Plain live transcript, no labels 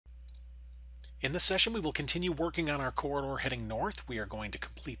In this session, we will continue working on our corridor heading north. We are going to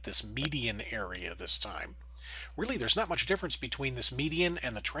complete this median area this time. Really, there's not much difference between this median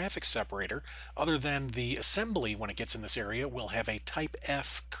and the traffic separator, other than the assembly, when it gets in this area, will have a type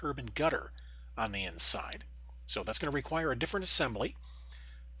F curb and gutter on the inside. So that's going to require a different assembly.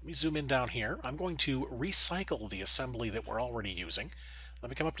 Let me zoom in down here. I'm going to recycle the assembly that we're already using.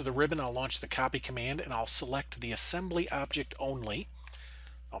 Let me come up to the ribbon. I'll launch the copy command and I'll select the assembly object only.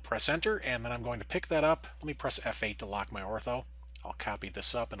 I'll press enter and then I'm going to pick that up. Let me press F8 to lock my ortho. I'll copy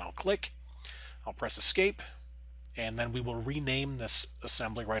this up and I'll click. I'll press escape and then we will rename this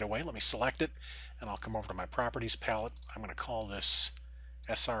assembly right away. Let me select it and I'll come over to my properties palette. I'm going to call this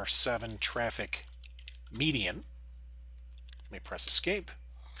SR7 traffic median. Let me press escape.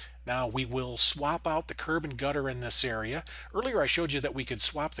 Now we will swap out the curb and gutter in this area. Earlier I showed you that we could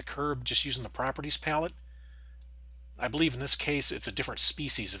swap the curb just using the properties palette. I believe in this case it's a different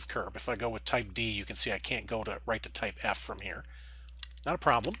species of curb. If I go with type D, you can see I can't go right to type F from here. Not a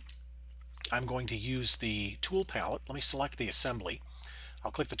problem. I'm going to use the tool palette. Let me select the assembly. I'll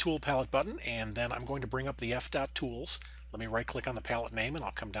click the tool palette button and then I'm going to bring up the F.tools. Let me right click on the palette name and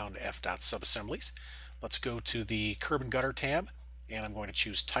I'll come down to F.subassemblies. Let's go to the curb and gutter tab and I'm going to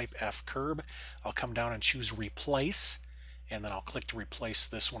choose type F curb. I'll come down and choose replace and then I'll click to replace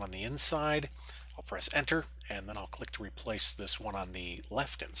this one on the inside. I'll press enter and then I'll click to replace this one on the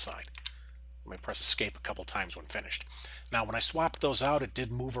left inside. Let me press escape a couple times when finished. Now when I swapped those out, it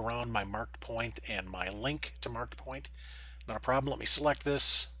did move around my marked point and my link to marked point. Not a problem. Let me select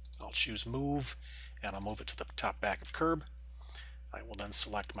this. I'll choose move and I'll move it to the top back of curb. I will then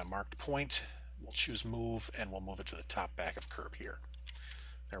select my marked point. We'll choose move and we'll move it to the top back of curb here.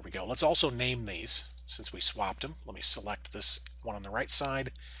 There we go. Let's also name these since we swapped them. Let me select this one on the right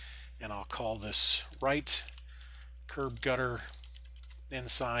side and I'll call this right curb gutter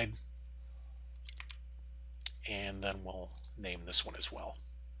inside and then we'll name this one as well.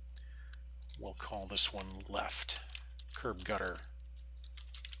 We'll call this one left curb gutter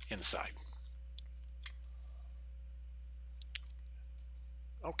inside.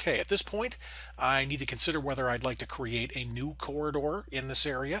 Okay, at this point, I need to consider whether I'd like to create a new corridor in this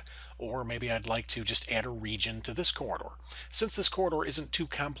area, or maybe I'd like to just add a region to this corridor. Since this corridor isn't too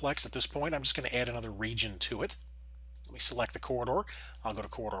complex at this point, I'm just going to add another region to it. Let me select the corridor. I'll go to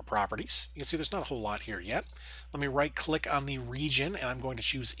corridor properties. You can see there's not a whole lot here yet. Let me right click on the region and I'm going to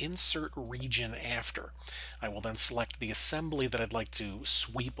choose insert region after. I will then select the assembly that I'd like to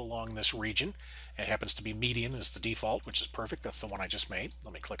sweep along this region. It happens to be median as the default, which is perfect. That's the one I just made.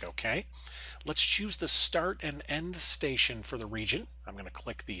 Let me click OK. Let's choose the start and end station for the region. I'm going to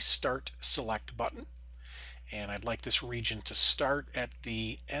click the start select button and I'd like this region to start at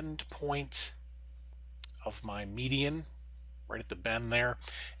the end point of my median, right at the bend there,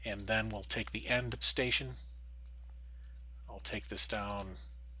 and then we'll take the end station. I'll take this down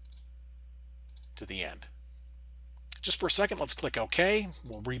to the end. Just for a second, let's click OK.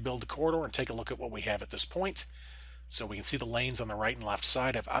 We'll rebuild the corridor and take a look at what we have at this point. So we can see the lanes on the right and left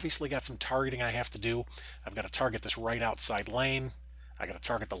side. I've obviously got some targeting I have to do. I've got to target this right outside lane. I got to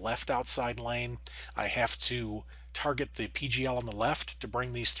target the left outside lane. I have to target the PGL on the left to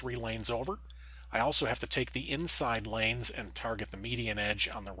bring these three lanes over. I also have to take the inside lanes and target the median edge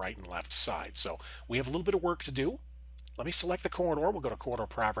on the right and left side. So we have a little bit of work to do. Let me select the corridor. We'll go to corridor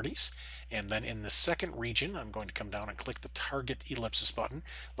properties. And then in the second region, I'm going to come down and click the target ellipsis button.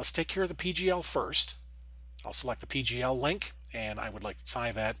 Let's take care of the PGL first. I'll select the PGL link and I would like to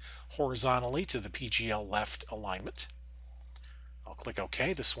tie that horizontally to the PGL left alignment. I'll click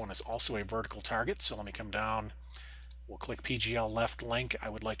OK. This one is also a vertical target. So let me come down. We'll click PGL left link. I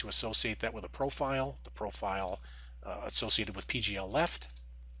would like to associate that with a profile. The profile associated with PGL left.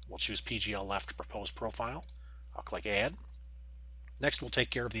 We'll choose PGL left propose profile. I'll click add. Next we'll take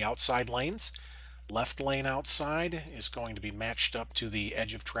care of the outside lanes. Left lane outside is going to be matched up to the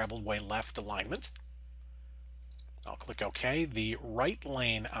edge of traveled way left alignment. I'll click OK. The right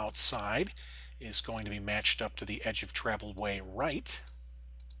lane outside is going to be matched up to the edge of traveled way right.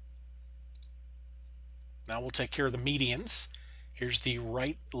 Now we'll take care of the medians. Here's the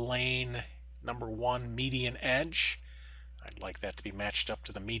right lane number 1 median edge. I'd like that to be matched up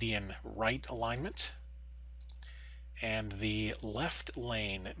to the median right alignment. And the left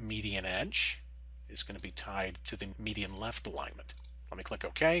lane median edge is going to be tied to the median left alignment. Let me click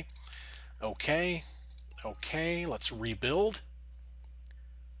OK. OK. OK. Let's rebuild.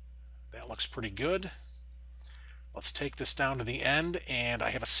 That looks pretty good. Let's take this down to the end, and I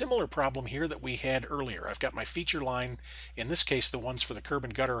have a similar problem here that we had earlier. I've got my feature line, in this case the ones for the curb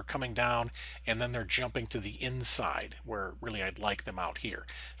and gutter are coming down, and then they're jumping to the inside, where really I'd like them out here.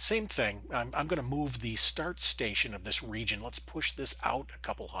 Same thing, I'm going to move the start station of this region. Let's push this out a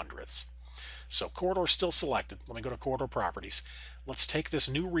couple hundredths. So corridor still selected. Let me go to corridor properties. Let's take this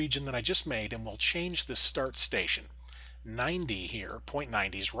new region that I just made, and we'll change this start station. 90 here,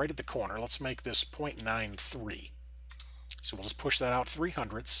 0.90 is right at the corner. Let's make this 0.93. So we'll just push that out 3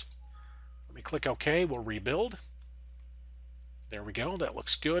 hundredths. Let me click OK. We'll rebuild. There we go. That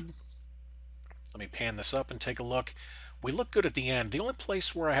looks good. Let me pan this up and take a look. We look good at the end. The only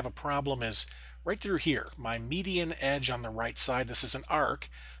place where I have a problem is right through here. My median edge on the right side. This is an arc,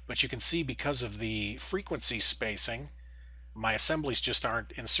 but you can see because of the frequency spacing, my assemblies just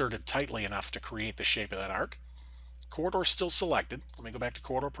aren't inserted tightly enough to create the shape of that arc. Corridor still selected. Let me go back to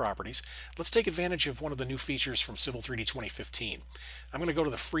corridor properties. Let's take advantage of one of the new features from Civil 3D 2015. I'm going to go to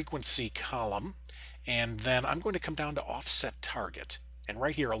the frequency column, and then I'm going to come down to offset target. And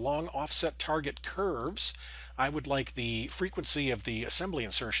right here along offset target curves, I would like the frequency of the assembly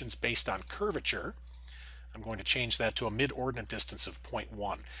insertions based on curvature. I'm going to change that to a mid-ordinate distance of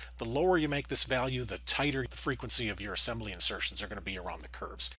 0.1. The lower you make this value, the tighter the frequency of your assembly insertions are going to be around the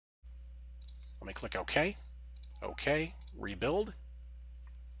curves. Let me click OK. OK, rebuild.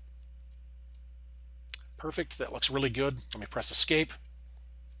 Perfect, that looks really good. Let me press escape.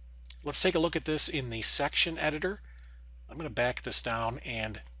 Let's take a look at this in the section editor. I'm going to back this down,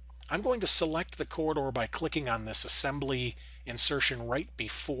 and I'm going to select the corridor by clicking on this assembly insertion right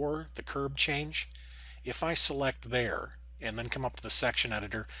before the curb change. If I select there and then come up to the section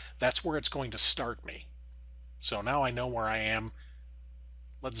editor, that's where it's going to start me. So now I know where I am.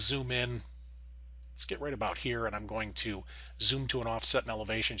 Let's zoom in. Let's get right about here, and I'm going to zoom to an offset and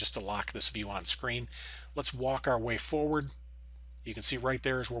elevation just to lock this view on screen. Let's walk our way forward. You can see right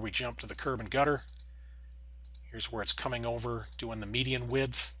there is where we jump to the curb and gutter. Here's where it's coming over, doing the median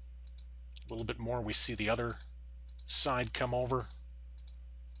width. A little bit more, we see the other side come over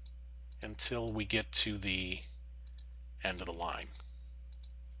until we get to the end of the line.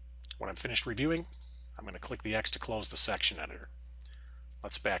 When I'm finished reviewing, I'm going to click the X to close the section editor.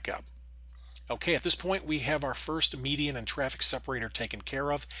 Let's back up. Okay, at this point we have our first median and traffic separator taken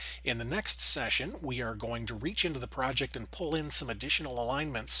care of. In the next session, we are going to reach into the project and pull in some additional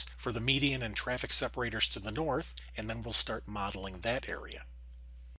alignments for the median and traffic separators to the north, and then we'll start modeling that area.